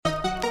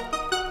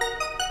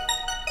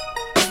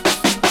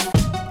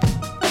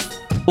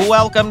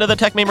Welcome to the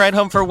Tech Meme Ride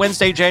Home for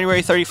Wednesday,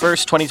 January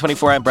 31st,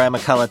 2024. I'm Brian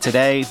McCullough.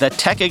 Today, the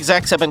tech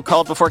execs have been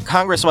called before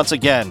Congress once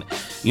again.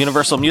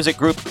 Universal Music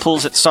Group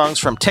pulls its songs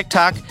from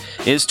TikTok.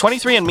 Is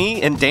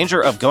 23andMe in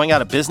danger of going out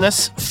of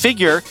business?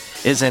 Figure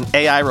is an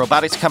AI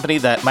robotics company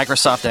that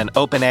Microsoft and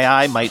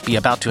OpenAI might be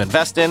about to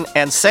invest in.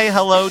 And say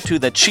hello to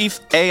the Chief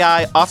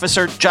AI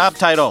Officer job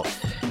title.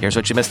 Here's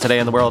what you missed today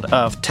in the world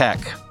of tech.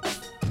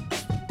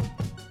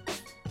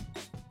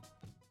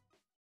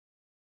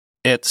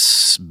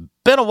 It's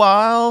been a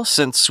while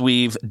since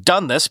we've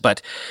done this,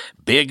 but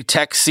big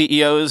tech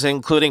CEOs,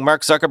 including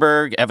Mark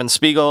Zuckerberg, Evan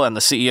Spiegel, and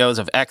the CEOs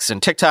of X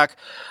and TikTok,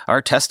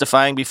 are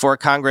testifying before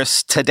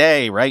Congress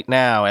today, right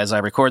now, as I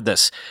record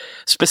this.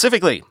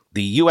 Specifically,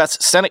 the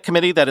U.S. Senate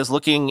committee that is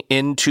looking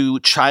into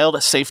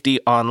child safety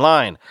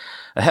online.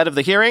 Ahead of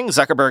the hearing,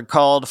 Zuckerberg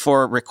called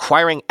for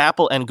requiring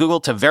Apple and Google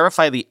to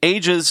verify the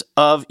ages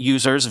of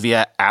users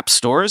via app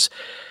stores,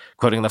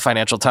 quoting the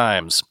Financial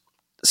Times.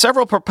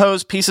 Several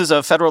proposed pieces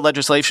of federal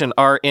legislation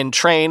are in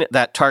train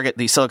that target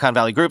the Silicon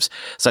Valley groups,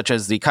 such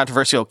as the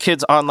controversial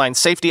Kids Online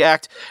Safety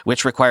Act,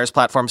 which requires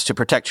platforms to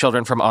protect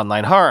children from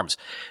online harms.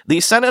 The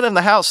Senate and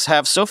the House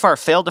have so far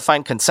failed to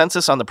find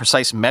consensus on the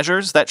precise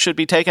measures that should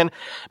be taken.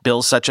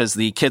 Bills such as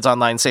the Kids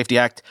Online Safety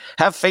Act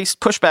have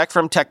faced pushback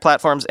from tech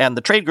platforms and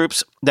the trade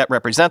groups that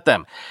represent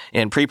them.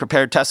 In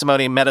pre-prepared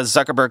testimony, Meta's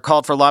Zuckerberg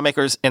called for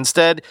lawmakers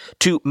instead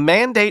to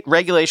mandate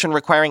regulation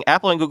requiring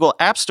Apple and Google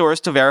app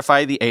stores to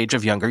verify the age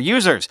of younger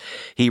users.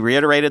 He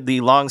reiterated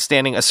the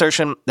long-standing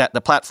assertion that the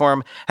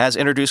platform has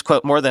introduced,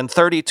 quote, more than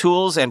 30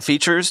 tools and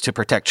features to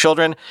protect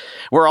children.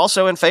 We're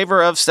also in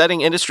favor of setting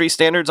industry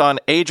standards on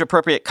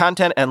age-appropriate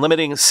content and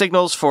limiting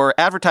signals for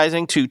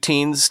advertising to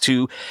teens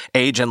to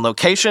age and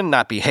location,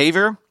 not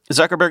behavior,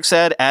 Zuckerberg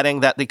said,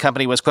 adding that the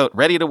company was, quote,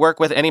 ready to work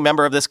with any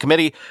member of this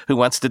committee who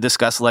wants to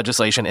discuss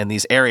legislation in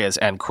these areas,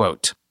 end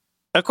quote.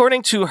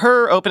 According to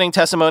her opening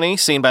testimony,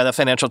 seen by the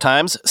Financial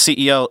Times,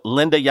 CEO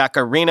Linda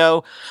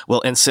Yaccarino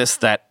will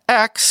insist that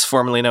X,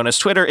 formerly known as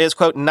Twitter, is,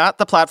 quote, not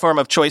the platform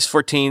of choice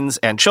for teens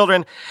and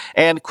children,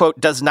 and, quote,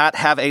 does not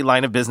have a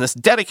line of business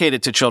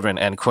dedicated to children,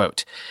 end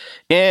quote.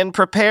 In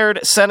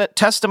prepared Senate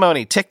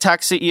testimony,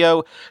 TikTok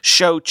CEO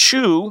Shou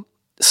Chew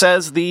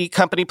says the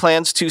company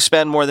plans to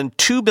spend more than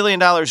 $2 billion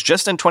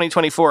just in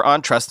 2024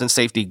 on trust and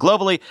safety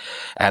globally,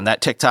 and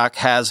that TikTok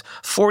has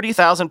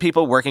 40,000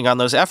 people working on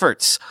those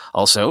efforts.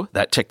 Also,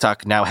 that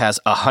TikTok now has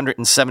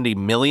 170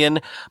 million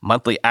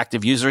monthly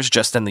active users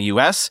just in the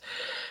U.S.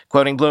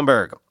 Quoting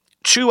Bloomberg,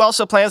 Chu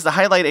also plans to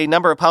highlight a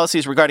number of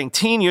policies regarding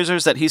teen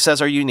users that he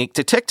says are unique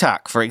to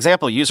TikTok. For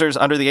example, users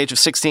under the age of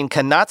 16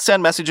 cannot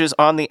send messages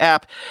on the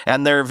app,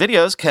 and their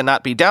videos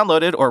cannot be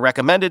downloaded or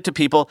recommended to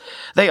people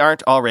they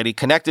aren't already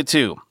connected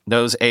to.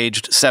 Those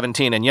aged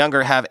 17 and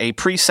younger have a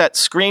preset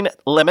screen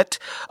limit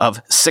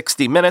of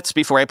 60 minutes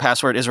before a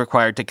password is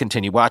required to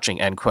continue watching,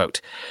 end quote.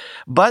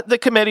 But the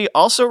committee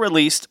also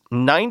released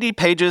 90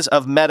 pages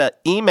of Meta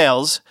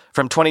emails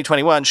from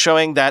 2021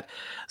 showing that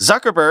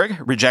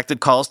Zuckerberg rejected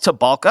calls to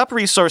bulk up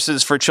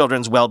resources for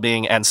children's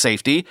well-being and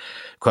safety,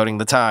 quoting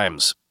the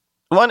Times.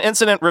 One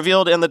incident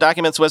revealed in the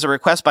documents was a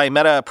request by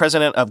Meta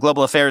President of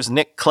Global Affairs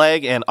Nick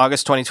Clegg in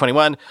August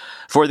 2021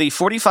 for the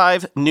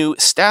 45 new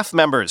staff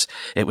members.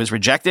 It was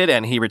rejected,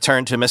 and he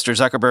returned to Mr.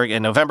 Zuckerberg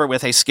in November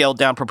with a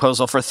scaled-down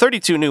proposal for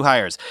 32 new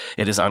hires.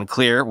 It is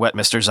unclear what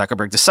Mr.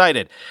 Zuckerberg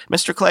decided.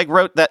 Mr. Clegg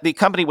wrote that the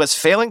company was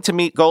failing to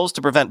meet goals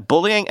to prevent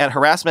bullying and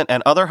harassment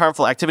and other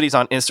harmful activities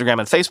on Instagram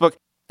and Facebook,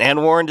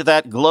 and warned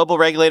that global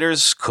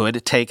regulators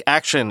could take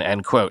action,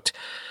 end quote.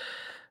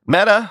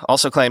 Meta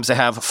also claims to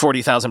have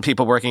 40,000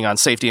 people working on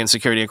safety and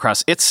security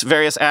across its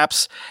various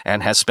apps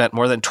and has spent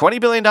more than $20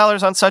 billion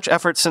on such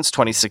efforts since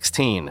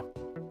 2016.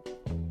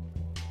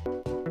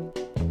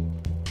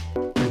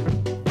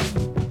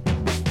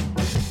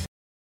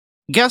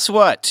 Guess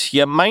what?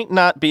 You might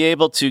not be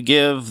able to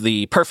give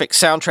the perfect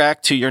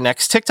soundtrack to your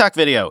next TikTok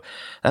video.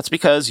 That's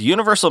because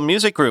Universal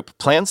Music Group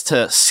plans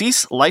to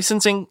cease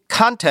licensing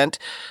content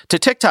to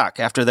TikTok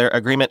after their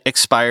agreement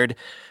expired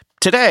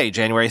today,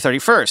 January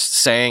 31st,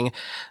 saying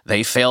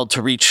they failed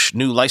to reach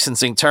new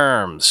licensing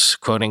terms,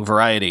 quoting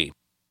Variety.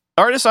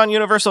 Artists on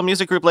Universal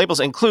Music Group labels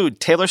include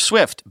Taylor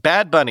Swift,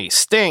 Bad Bunny,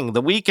 Sting,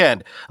 The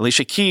Weeknd,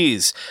 Alicia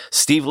Keys,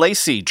 Steve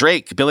Lacy,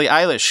 Drake, Billie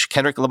Eilish,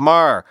 Kendrick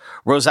Lamar,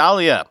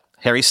 Rosalia,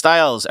 Harry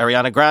Styles,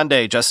 Ariana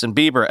Grande, Justin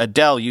Bieber,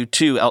 Adele,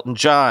 U2, Elton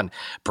John,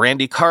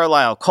 Brandi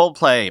Carlile,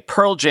 Coldplay,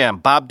 Pearl Jam,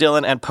 Bob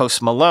Dylan, and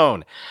Post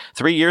Malone.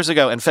 3 years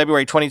ago, in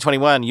February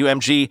 2021,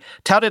 UMG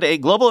touted a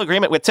global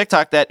agreement with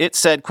TikTok that it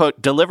said,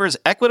 quote, delivers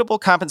equitable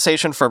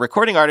compensation for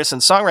recording artists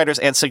and songwriters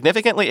and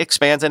significantly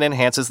expands and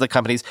enhances the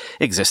company's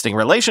existing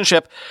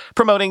relationship,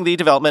 promoting the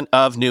development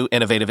of new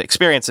innovative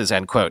experiences,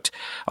 end quote.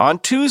 On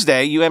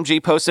Tuesday,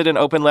 UMG posted an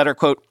open letter,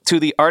 quote, to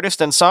the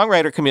artist and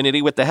songwriter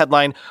community with the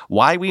headline,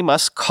 Why We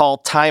Must Call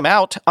Time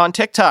Out on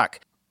TikTok.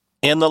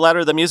 In the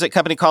letter, the music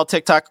company called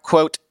TikTok,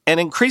 quote, an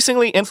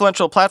increasingly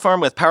influential platform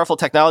with powerful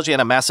technology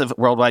and a massive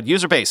worldwide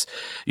user base.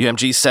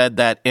 UMG said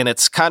that in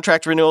its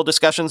contract renewal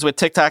discussions with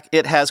TikTok,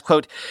 it has,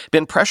 quote,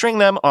 been pressuring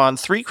them on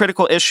three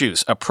critical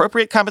issues: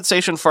 appropriate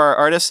compensation for our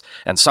artists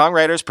and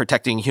songwriters,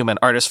 protecting human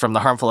artists from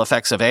the harmful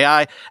effects of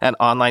AI, and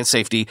online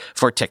safety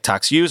for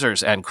TikTok's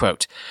users, end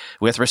quote.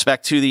 With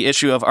respect to the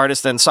issue of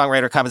artist and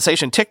songwriter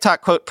compensation,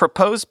 TikTok, quote,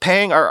 proposed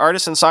paying our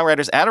artists and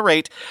songwriters at a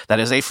rate that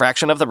is a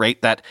fraction of the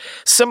rate that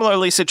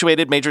similarly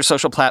situated major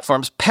social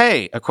platforms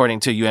pay, according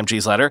to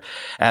UMG's letter,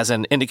 as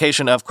an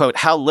indication of, quote,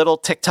 how little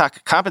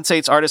TikTok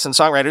compensates artists and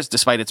songwriters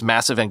despite its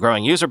massive and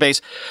growing user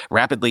base,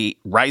 rapidly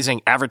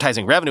rising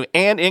advertising revenue,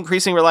 and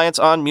increasing reliance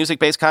on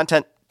music-based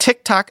content.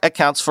 TikTok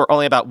accounts for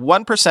only about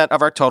 1%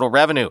 of our total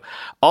revenue.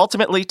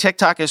 Ultimately,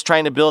 TikTok is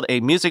trying to build a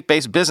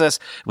music-based business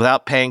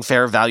without paying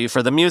fair value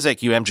for the music,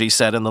 UMG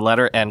said in the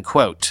letter, end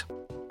quote.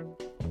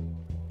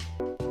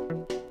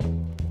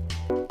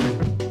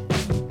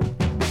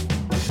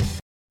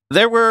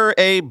 There were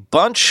a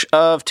bunch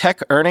of tech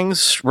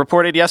earnings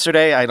reported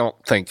yesterday. I don't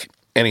think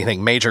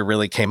anything major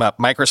really came up.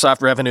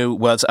 Microsoft revenue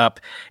was up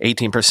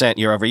 18%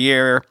 year over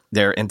year.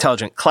 Their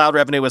intelligent cloud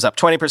revenue was up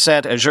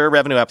 20%. Azure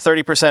revenue up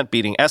 30%,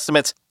 beating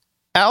estimates.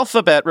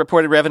 Alphabet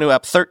reported revenue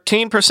up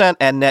 13%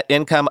 and net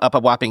income up a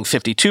whopping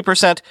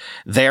 52%.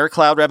 Their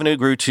cloud revenue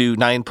grew to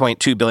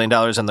 $9.2 billion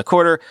in the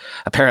quarter.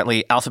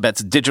 Apparently,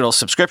 Alphabet's digital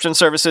subscription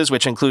services,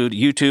 which include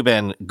YouTube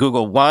and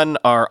Google One,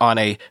 are on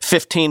a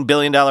 $15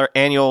 billion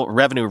annual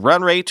revenue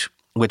run rate,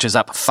 which is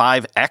up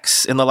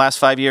 5x in the last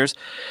 5 years.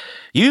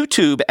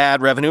 YouTube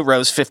ad revenue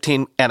rose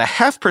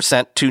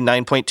 15.5% to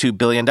 $9.2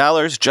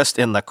 billion just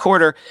in the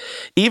quarter,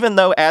 even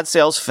though ad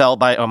sales fell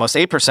by almost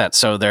 8%.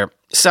 So they're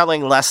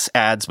selling less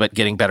ads, but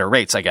getting better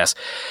rates, I guess.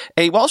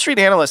 A Wall Street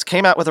analyst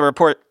came out with a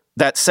report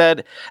that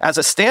said, as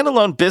a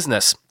standalone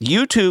business,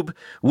 YouTube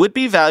would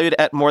be valued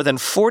at more than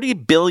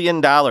 $40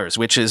 billion,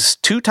 which is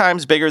 2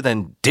 times bigger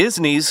than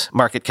Disney's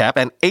market cap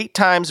and 8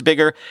 times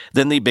bigger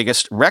than the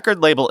biggest record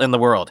label in the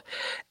world.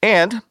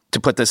 And to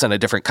put this in a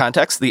different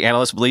context, the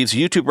analyst believes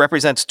YouTube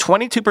represents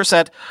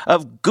 22%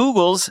 of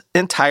Google's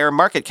entire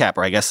market cap,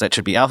 or I guess that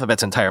should be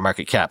Alphabet's entire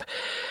market cap.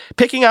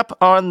 Picking up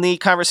on the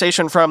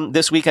conversation from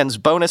this weekend's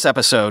bonus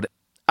episode,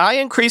 I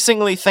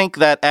increasingly think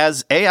that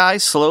as AI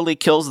slowly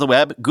kills the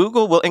web,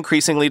 Google will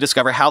increasingly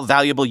discover how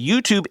valuable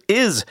YouTube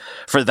is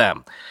for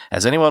them.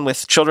 As anyone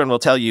with children will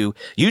tell you,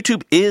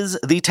 YouTube is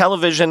the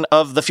television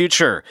of the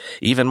future,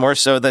 even more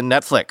so than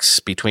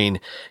Netflix. Between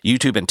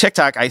YouTube and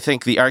TikTok, I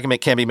think the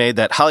argument can be made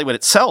that Hollywood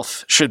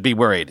itself should be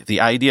worried.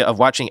 The idea of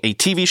watching a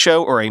TV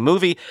show or a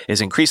movie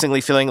is increasingly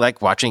feeling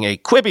like watching a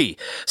Quibi,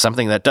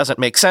 something that doesn't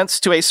make sense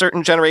to a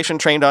certain generation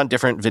trained on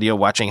different video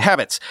watching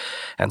habits.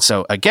 And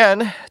so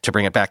again, to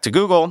bring it back to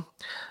Google,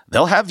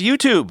 they'll have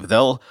YouTube,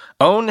 they'll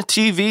own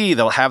TV,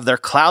 they'll have their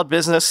cloud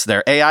business,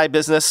 their AI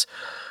business.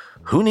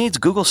 Who needs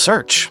Google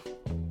search?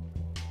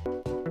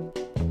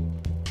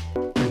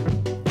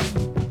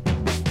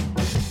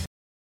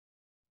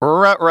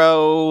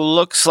 Ruh-roh,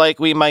 looks like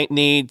we might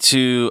need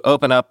to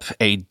open up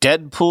a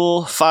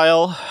Deadpool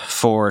file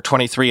for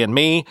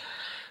 23andMe.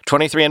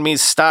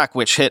 23andMe's stock,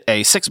 which hit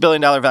a $6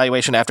 billion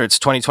valuation after its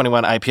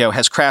 2021 IPO,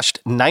 has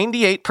crashed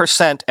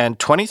 98%, and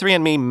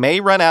 23andMe may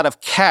run out of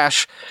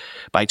cash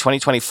by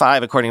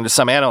 2025, according to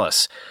some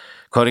analysts.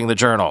 Quoting the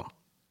Journal,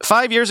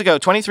 5 years ago,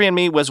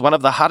 23andMe was one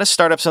of the hottest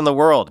startups in the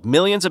world.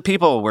 Millions of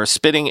people were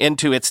spitting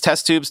into its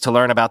test tubes to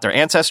learn about their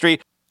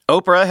ancestry.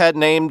 Oprah had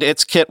named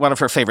its kit one of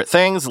her favorite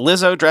things.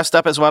 Lizzo dressed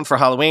up as one for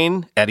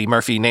Halloween. Eddie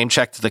Murphy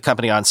name-checked the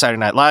company on Saturday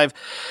Night Live.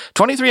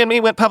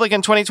 23andMe went public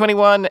in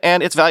 2021,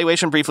 and its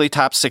valuation briefly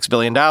topped $6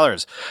 billion.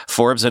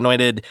 Forbes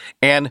anointed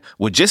Anne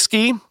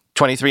Wojcicki,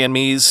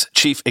 23andMe's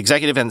chief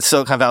executive and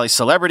Silicon Valley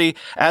celebrity,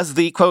 as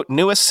the, quote,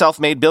 newest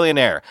self-made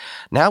billionaire.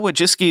 Now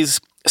Wojcicki's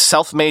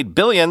self-made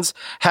billions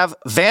have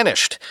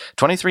vanished.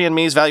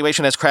 23andMe's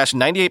valuation has crashed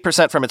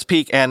 98% from its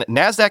peak, and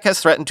NASDAQ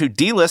has threatened to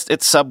delist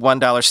its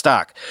sub-$1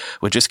 stock.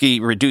 Wojcicki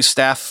reduced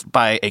staff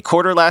by a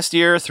quarter last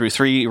year through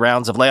 3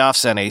 rounds of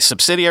layoffs and a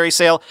subsidiary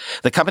sale.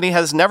 The company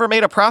has never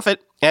made a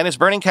profit and is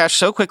burning cash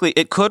so quickly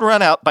it could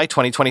run out by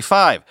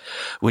 2025.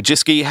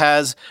 Wojcicki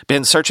has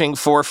been searching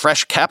for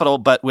fresh capital,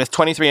 but with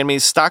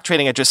 23andMe's stock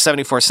trading at just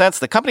 74 cents,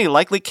 the company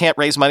likely can't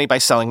raise money by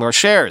selling more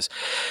shares.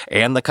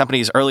 And the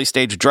company's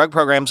early-stage drug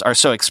programs are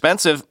so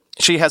expensive,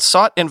 she has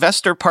sought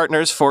investor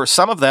partners for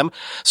some of them,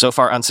 so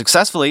far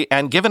unsuccessfully,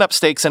 and given up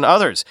stakes in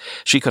others.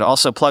 She could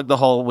also plug the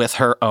hole with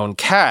her own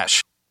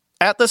cash.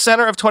 At the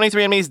center of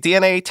 23andMe's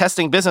DNA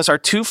testing business are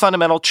 2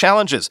 fundamental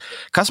challenges.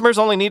 Customers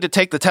only need to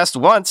take the test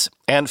once,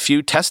 and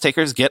few test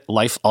takers get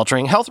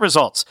life-altering health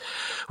results.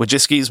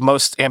 Wojcicki's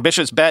most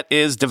ambitious bet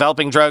is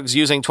developing drugs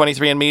using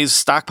 23andMe's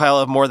stockpile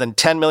of more than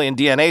 10 million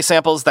DNA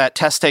samples that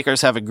test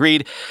takers have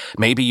agreed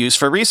may be used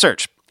for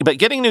research. But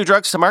getting new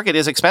drugs to market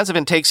is expensive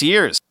and takes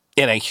years.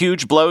 In a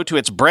huge blow to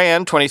its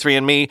brand,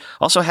 23andMe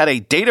also had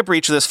a data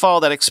breach this fall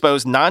that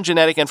exposed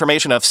non-genetic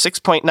information of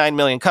 6.9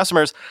 million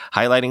customers,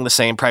 highlighting the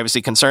same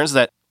privacy concerns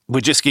that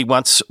Wojcicki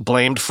once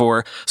blamed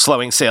for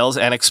slowing sales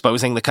and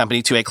exposing the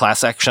company to a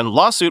class action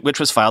lawsuit, which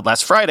was filed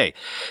last Friday.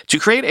 To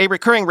create a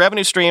recurring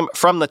revenue stream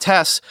from the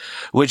tests,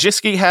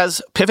 Wojcicki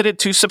has pivoted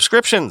to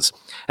subscriptions.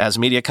 As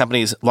media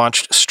companies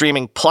launched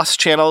streaming plus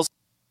channels,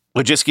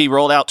 Wojcicki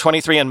rolled out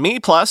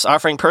 23andMe Plus,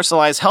 offering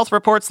personalized health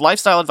reports,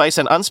 lifestyle advice,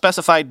 and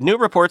unspecified new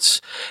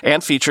reports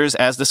and features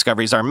as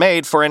discoveries are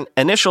made for an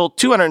initial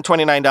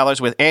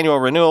 $229 with annual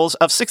renewals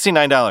of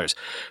 $69.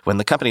 When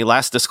the company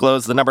last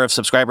disclosed the number of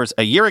subscribers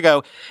a year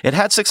ago, it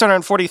had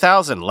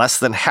 640,000, less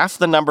than half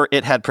the number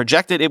it had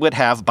projected it would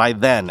have by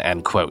then,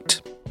 end quote.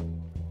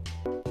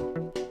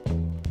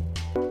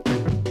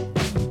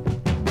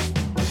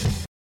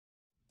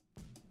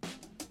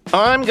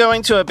 I'm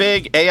going to a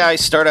big AI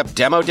startup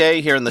demo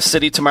day here in the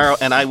city tomorrow,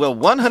 and I will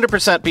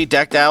 100% be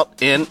decked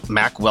out in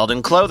Mack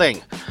Weldon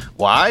clothing.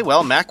 Why?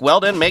 Well, Mack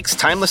Weldon makes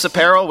timeless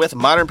apparel with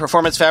modern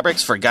performance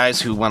fabrics for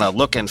guys who want to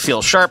look and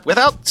feel sharp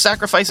without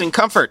sacrificing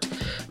comfort.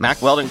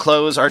 Mack Weldon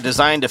clothes are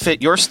designed to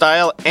fit your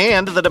style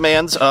and the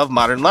demands of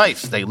modern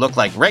life. They look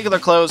like regular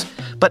clothes,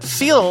 but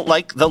feel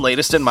like the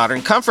latest in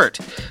modern comfort.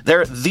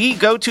 They're the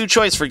go-to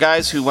choice for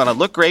guys who want to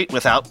look great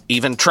without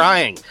even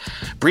trying.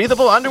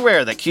 Breathable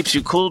underwear that keeps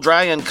you cool,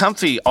 dry, and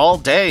comfy all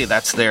day.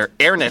 That's their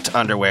AirKnit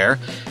underwear.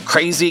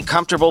 Crazy,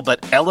 comfortable,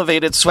 but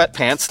elevated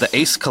sweatpants, the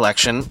Ace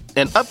collection.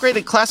 An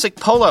upgraded classic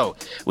polo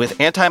with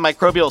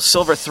antimicrobial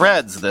silver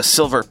threads, the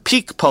Silver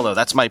Peak polo.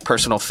 That's my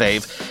personal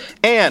fave.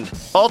 And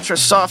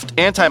ultra-soft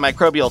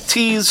antimicrobial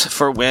tees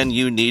for when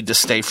you need to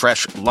stay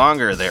fresh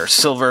longer. Their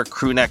silver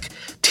crewneck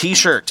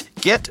t-shirt.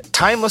 Get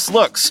timeless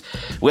looks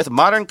with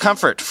modern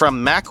comfort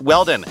from Mack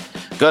Weldon.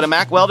 Go to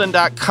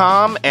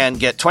MackWeldon.com and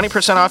get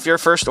 20% off your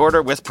first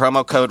order with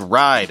promo code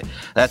RIDE.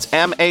 That's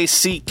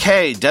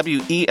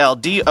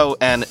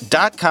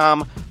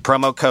MackWeldon.com,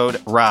 promo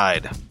code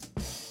RIDE.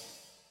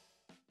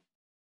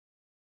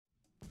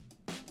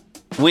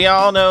 We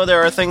all know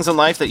there are things in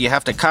life that you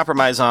have to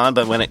compromise on,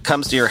 but when it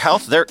comes to your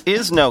health, there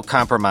is no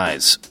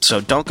compromise.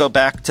 So don't go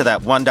back to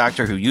that one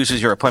doctor who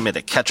uses your appointment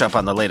to catch up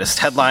on the latest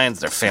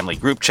headlines, their family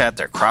group chat,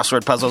 their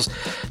crossword puzzles,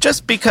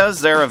 just because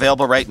they're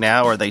available right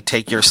now or they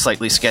take your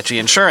slightly sketchy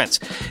insurance.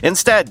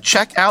 Instead,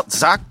 check out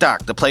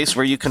ZocDoc, the place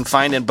where you can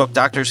find and book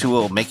doctors who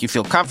will make you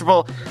feel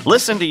comfortable,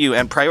 listen to you,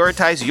 and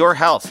prioritize your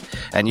health.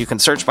 And you can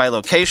search by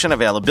location,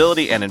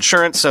 availability, and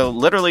insurance, so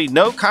literally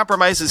no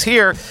compromises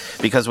here,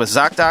 because with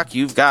ZocDoc,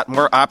 you've got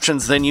more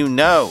options than you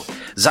know.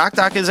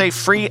 ZocDoc is a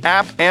free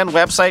app and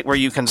website where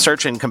you can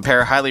search and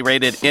compare highly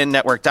rated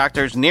in-network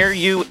doctors near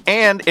you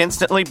and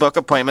instantly book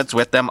appointments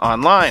with them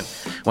online.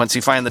 Once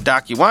you find the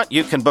doc you want,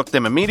 you can book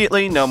them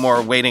immediately. No more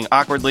waiting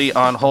awkwardly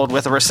on hold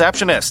with a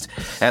receptionist.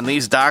 And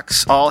these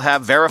docs all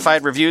have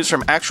verified reviews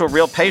from actual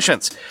real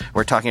patients.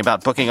 We're talking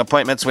about booking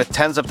appointments with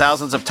tens of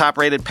thousands of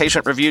top-rated,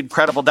 patient-reviewed,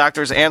 credible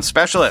doctors and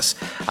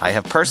specialists. I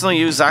have personally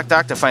used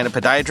ZocDoc to find a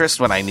podiatrist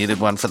when I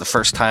needed one for the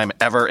first time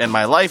ever in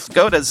my life.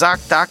 Go to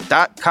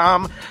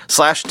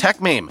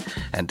ZocDoc.com/TechMeme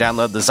and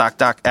download the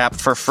ZocDoc app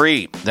for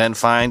free. Then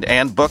find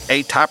and book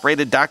a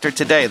top-rated doctor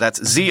today. That's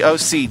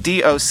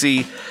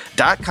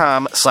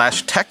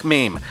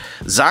ZocDoc.com/TechMeme.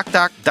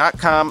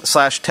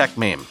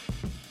 ZocDoc.com/TechMeme.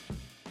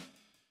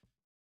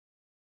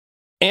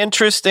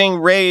 Interesting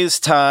raise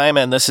time,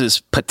 and this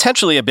is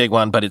potentially a big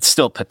one, but it's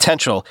still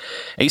potential.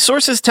 A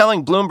source is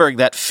telling Bloomberg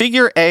that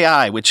Figure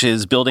AI, which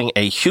is building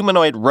a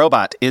humanoid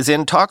robot, is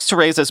in talks to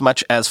raise as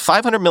much as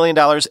 $500 million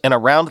in a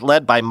round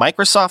led by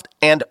Microsoft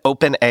and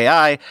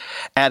OpenAI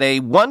at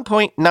a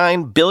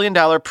 $1.9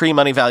 billion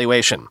pre-money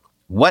valuation.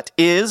 What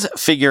is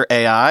Figure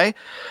AI?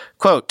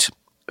 Quote,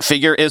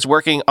 Figure is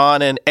working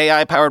on an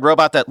AI-powered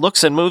robot that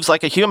looks and moves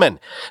like a human.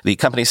 The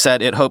company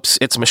said it hopes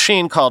its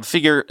machine, called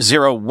Figure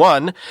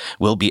 01,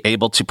 will be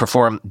able to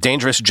perform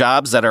dangerous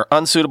jobs that are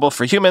unsuitable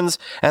for humans,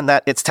 and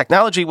that its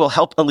technology will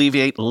help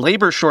alleviate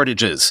labor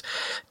shortages.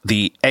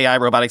 The AI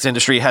robotics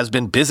industry has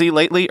been busy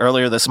lately.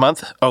 Earlier this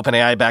month,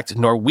 OpenAI-backed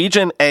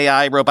Norwegian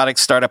AI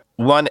robotics startup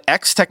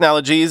 1X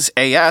Technologies,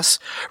 AS,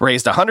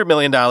 raised $100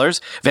 million.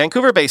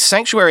 Vancouver-based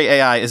Sanctuary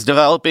AI is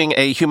developing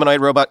a humanoid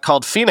robot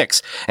called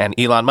Phoenix, and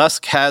Elon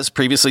Musk has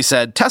previously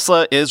said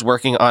Tesla is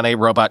working on a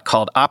robot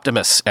called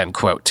Optimus, end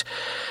quote.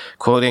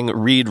 Quoting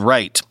Reed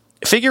Wright,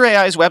 Figure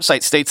AI's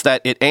website states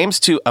that it aims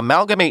to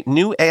amalgamate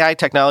new AI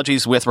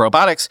technologies with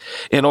robotics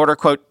in order,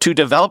 quote, to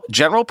develop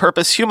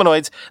general-purpose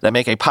humanoids that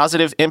make a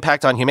positive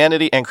impact on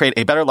humanity and create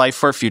a better life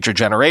for future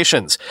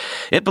generations.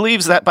 It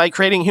believes that by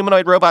creating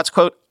humanoid robots,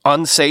 quote,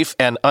 unsafe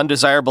and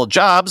undesirable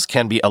jobs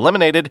can be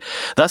eliminated,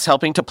 thus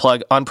helping to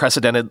plug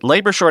unprecedented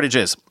labor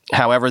shortages.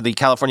 However, the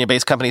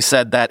California-based company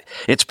said that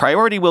its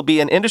priority will be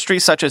in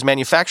industries such as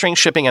manufacturing,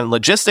 shipping and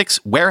logistics,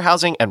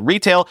 warehousing, and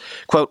retail,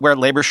 quote, where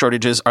labor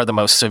shortages are the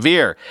most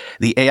severe.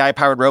 The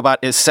AI-powered robot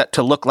is set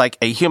to look like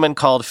a human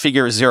called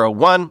Figure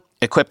 01,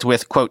 equipped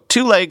with, quote,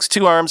 2 legs,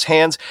 2 arms,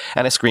 hands,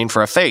 and a screen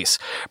for a face.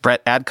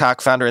 Brett Adcock,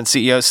 founder and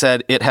CEO,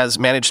 said it has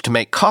managed to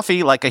make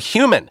coffee like a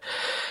human.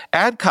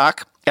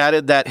 Adcock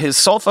added that his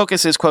sole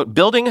focus is, quote,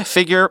 building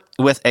Figure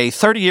with a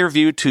 30-year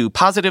view to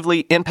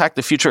positively impact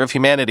the future of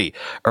humanity.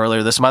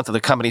 Earlier this month, the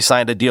company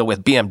signed a deal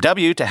with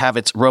BMW to have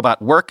its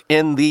robot work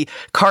in the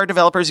Car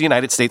Developers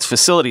United States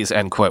facilities,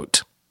 end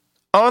quote.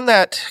 On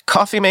that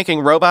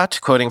coffee-making robot,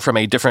 quoting from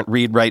a different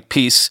read-write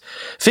piece,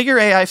 Figure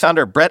AI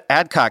founder Brett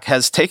Adcock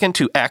has taken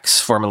to X,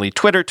 formerly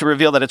Twitter, to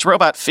reveal that its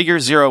robot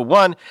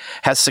Figure01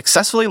 has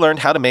successfully learned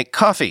how to make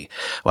coffee.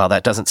 While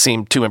that doesn't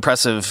seem too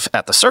impressive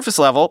at the surface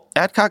level,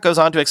 Adcock goes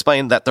on to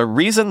explain that the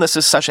reason this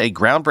is such a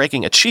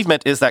groundbreaking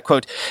achievement is that,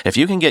 quote, if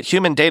you can get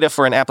human data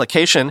for an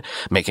application,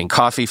 making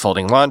coffee,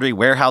 folding laundry,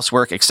 warehouse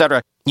work,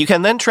 etc., you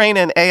can then train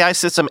an AI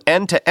system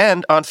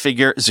end-to-end on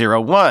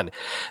Figure01.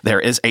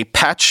 There is a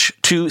patch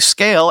to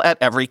scale at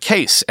every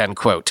case, end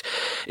quote.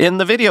 In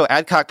the video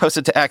Adcock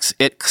posted to X,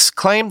 it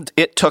claimed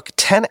it took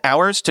 10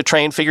 hours to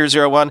train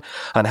Figure01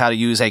 on how to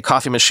use a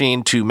coffee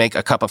machine to make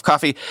a cup of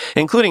coffee,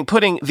 including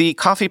putting the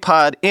coffee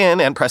pod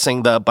in and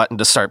pressing the button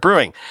to start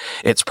brewing.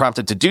 It's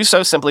prompted to do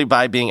so simply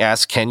by being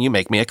asked, can you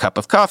make me a cup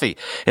of coffee?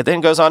 It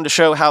then goes on to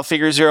show how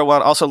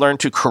Figure01 also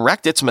learned to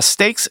correct its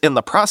mistakes in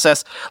the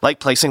process, like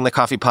placing the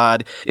coffee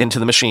pod into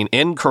the machine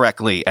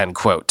incorrectly, end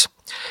quote.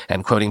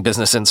 And quoting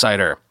Business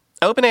Insider,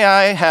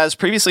 OpenAI has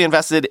previously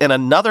invested in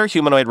another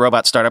humanoid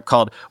robot startup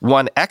called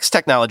 1X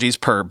Technologies,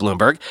 per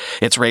Bloomberg.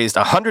 It's raised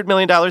 $100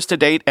 million to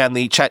date, and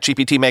the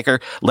ChatGPT maker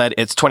led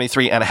its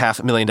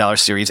 $23.5 million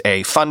Series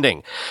A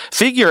funding.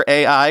 Figure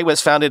AI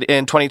was founded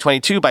in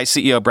 2022 by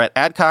CEO Brett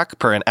Adcock,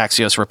 per an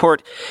Axios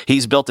report.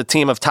 He's built a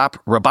team of top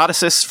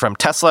roboticists from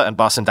Tesla and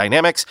Boston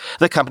Dynamics,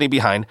 the company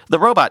behind the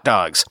robot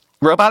dogs.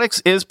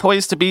 Robotics is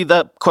poised to be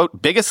the,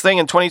 quote, biggest thing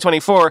in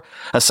 2024,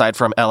 aside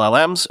from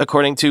LLMs,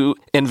 according to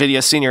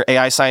NVIDIA senior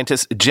AI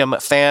scientist Jim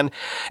Fan,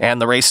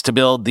 and the race to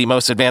build the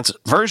most advanced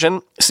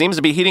version seems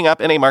to be heating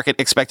up in a market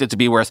expected to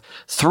be worth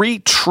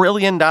 $3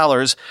 trillion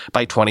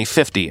by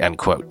 2050, end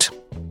quote.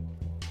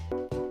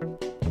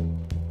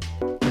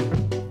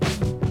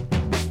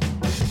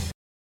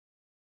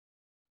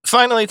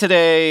 Finally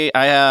today,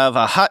 I have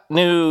a hot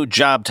new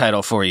job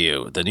title for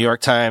you. The New York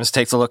Times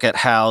takes a look at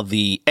how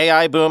the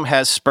AI boom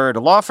has spurred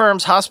law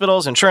firms,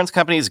 hospitals, insurance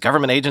companies,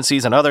 government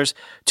agencies, and others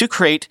to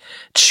create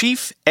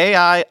chief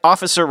AI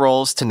officer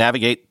roles to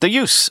navigate the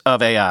use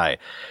of AI.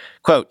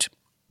 Quote,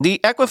 the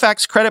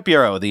Equifax Credit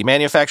Bureau, the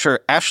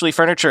manufacturer Ashley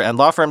Furniture, and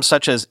law firms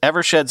such as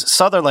Eversheds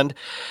Sutherland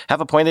have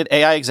appointed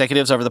AI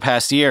executives over the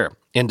past year.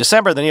 In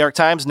December, the New York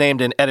Times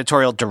named an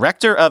editorial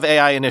director of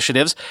AI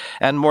initiatives,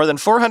 and more than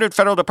 400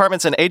 federal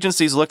departments and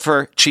agencies looked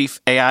for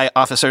chief AI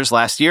officers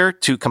last year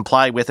to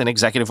comply with an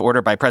executive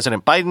order by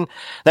President Biden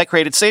that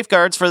created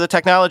safeguards for the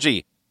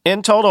technology.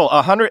 In total,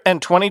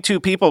 122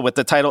 people with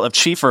the title of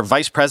Chief or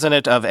Vice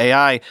President of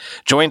AI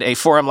joined a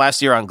forum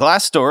last year on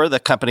Glassdoor,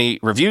 the company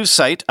reviews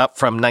site, up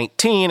from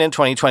 19 in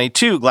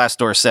 2022,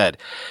 Glassdoor said.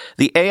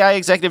 The AI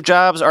executive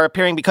jobs are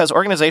appearing because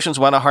organizations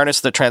want to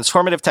harness the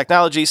transformative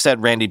technology,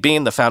 said Randy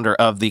Bean, the founder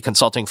of the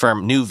consulting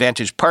firm New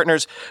Vantage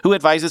Partners, who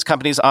advises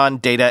companies on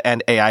data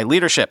and AI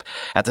leadership.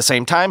 At the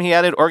same time, he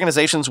added,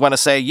 organizations want to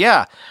say,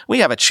 yeah, we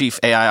have a Chief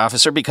AI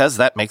officer because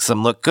that makes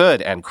them look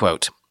good, end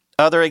quote.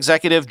 Other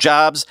executive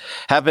jobs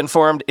have been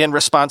formed in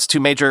response to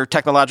major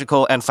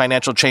technological and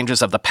financial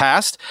changes of the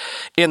past.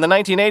 In the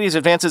 1980s,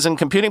 advances in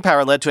computing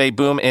power led to a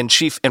boom in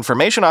chief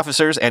information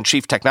officers and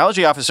chief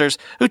technology officers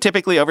who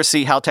typically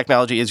oversee how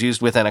technology is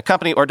used within a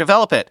company or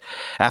develop it.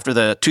 After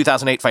the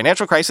 2008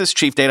 financial crisis,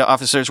 chief data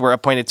officers were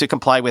appointed to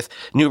comply with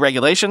new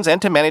regulations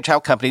and to manage how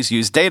companies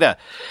use data.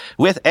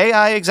 With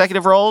AI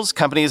executive roles,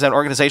 companies and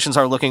organizations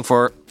are looking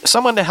for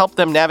someone to help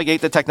them navigate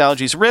the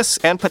technology's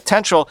risks and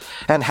potential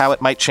and how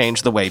it might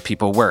change the way people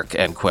work,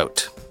 end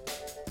quote.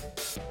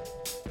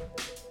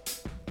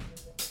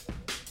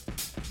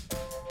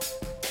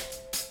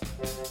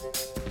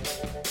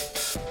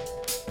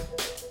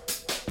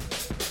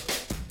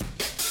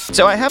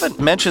 So I haven't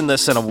mentioned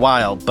this in a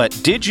while, but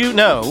did you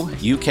know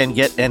you can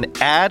get an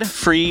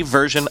ad-free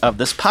version of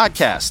this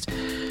podcast?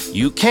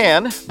 You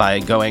can by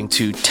going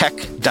to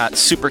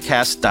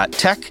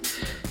tech.supercast.tech.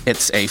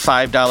 It's a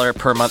 $5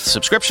 per month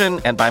subscription,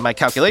 and by my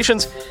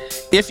calculations,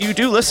 if you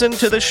do listen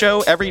to the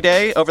show every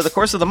day over the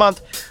course of the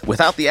month,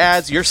 without the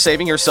ads, you're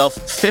saving yourself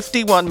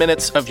 51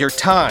 minutes of your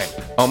time,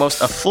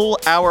 almost a full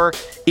hour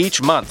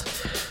each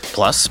month.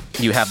 Plus,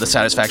 you have the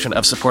satisfaction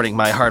of supporting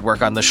my hard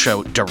work on the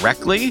show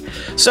directly.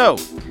 So,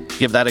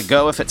 give that a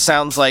go if it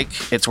sounds like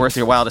it's worth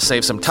your while to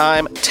save some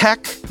time.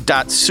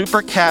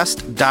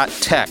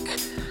 Tech.supercast.tech.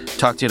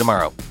 Talk to you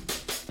tomorrow.